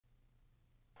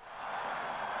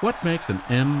What makes an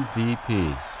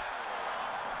MVP?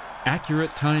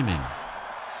 Accurate timing.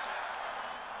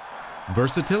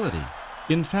 Versatility.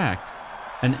 In fact,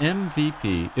 an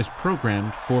MVP is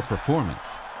programmed for performance.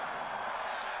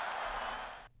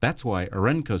 That's why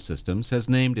Orenco Systems has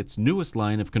named its newest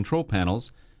line of control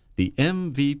panels the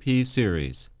MVP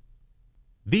series.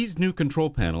 These new control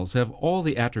panels have all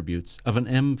the attributes of an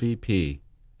MVP: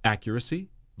 accuracy,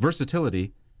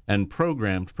 versatility, and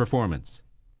programmed performance.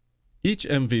 Each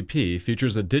MVP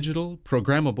features a digital,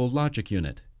 programmable logic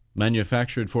unit,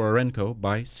 manufactured for Orenco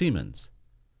by Siemens.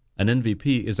 An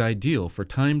MVP is ideal for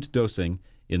timed dosing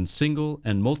in single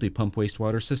and multi-pump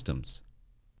wastewater systems.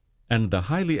 And the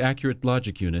highly accurate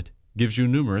logic unit gives you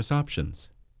numerous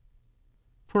options.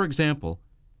 For example,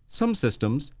 some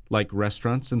systems, like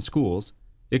restaurants and schools,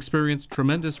 experience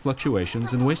tremendous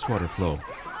fluctuations in wastewater flow.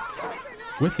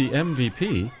 With the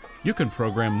MVP, you can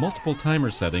program multiple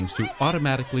timer settings to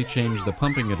automatically change the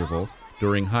pumping interval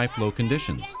during high flow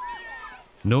conditions.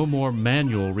 No more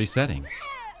manual resetting.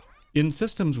 In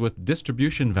systems with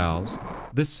distribution valves,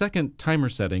 this second timer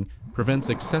setting prevents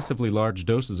excessively large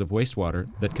doses of wastewater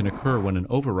that can occur when an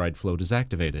override flow is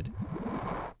activated.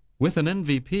 With an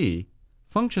MVP,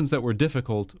 functions that were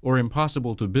difficult or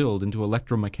impossible to build into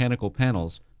electromechanical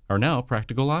panels are now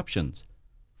practical options.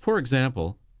 For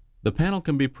example, the panel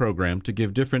can be programmed to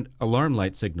give different alarm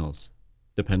light signals,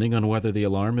 depending on whether the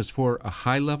alarm is for a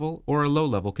high-level or a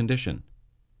low-level condition.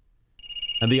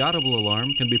 And the audible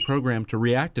alarm can be programmed to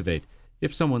reactivate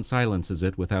if someone silences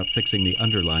it without fixing the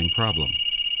underlying problem.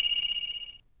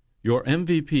 Your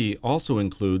MVP also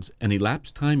includes an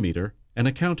elapsed time meter and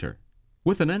a counter.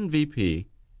 With an MVP,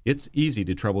 it's easy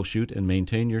to troubleshoot and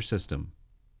maintain your system.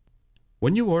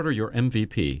 When you order your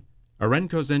MVP,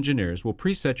 Orenco's engineers will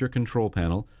preset your control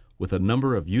panel with a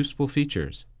number of useful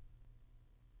features.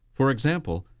 For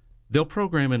example, they'll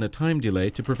program in a time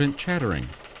delay to prevent chattering,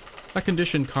 a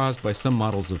condition caused by some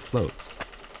models of floats.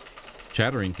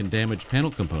 Chattering can damage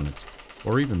panel components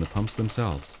or even the pumps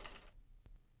themselves.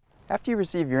 After you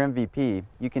receive your MVP,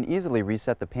 you can easily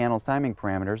reset the panel's timing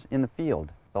parameters in the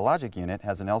field. The logic unit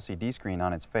has an LCD screen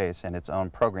on its face and its own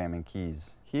programming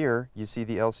keys. Here, you see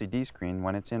the LCD screen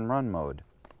when it's in run mode.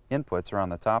 Inputs are on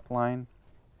the top line,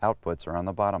 outputs are on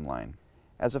the bottom line.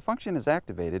 As a function is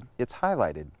activated, it's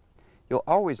highlighted. You'll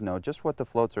always know just what the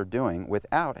floats are doing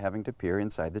without having to peer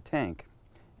inside the tank.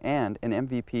 And an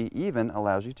MVP even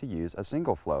allows you to use a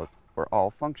single float for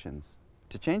all functions.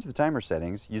 To change the timer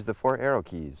settings, use the 4 arrow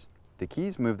keys. The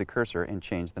keys move the cursor and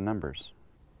change the numbers.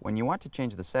 When you want to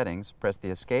change the settings, press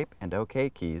the Escape and OK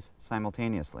keys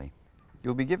simultaneously.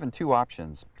 You'll be given 2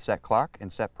 options, Set Clock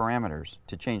and Set Parameters.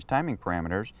 To change timing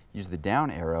parameters, use the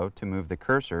down arrow to move the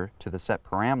cursor to the Set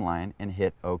Param line and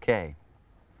hit OK.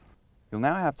 You'll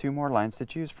now have 2 more lines to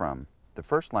choose from. The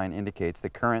first line indicates the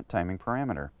current timing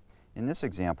parameter. In this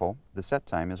example, the set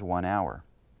time is 1 hour.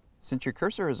 Since your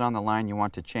cursor is on the line you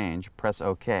want to change, press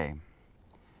OK.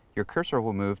 Your cursor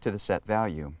will move to the set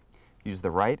value. Use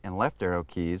the right and left arrow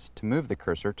keys to move the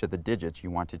cursor to the digits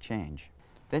you want to change.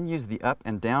 Then use the up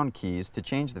and down keys to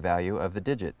change the value of the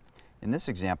digit. In this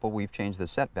example, we've changed the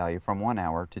set value from 1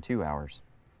 hour to 2 hours.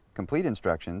 Complete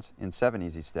instructions in 7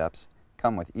 easy steps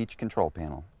come with each control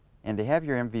panel. And to have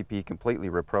your MVP completely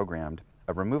reprogrammed,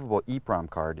 a removable EEPROM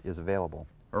card is available.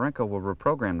 Orenco will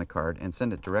reprogram the card and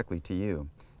send it directly to you.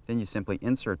 Then you simply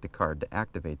insert the card to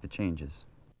activate the changes.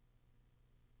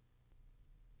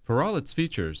 For all its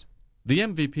features, the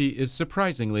MVP is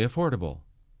surprisingly affordable.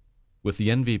 With the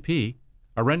MVP,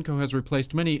 Orenco has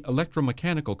replaced many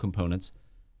electromechanical components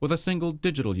with a single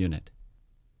digital unit.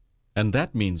 And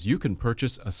that means you can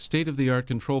purchase a state-of-the-art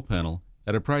control panel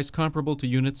at a price comparable to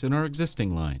units in our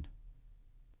existing line.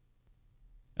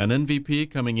 An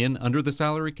MVP coming in under the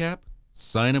salary cap?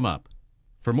 Sign 'em up.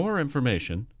 For more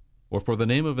information, or for the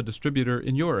name of a distributor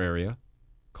in your area,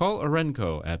 call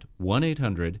Orenco at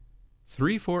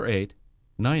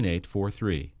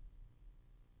 1-800-348-9843.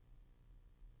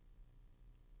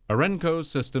 Orenco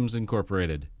Systems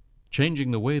Incorporated,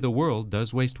 changing the way the world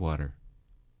does wastewater.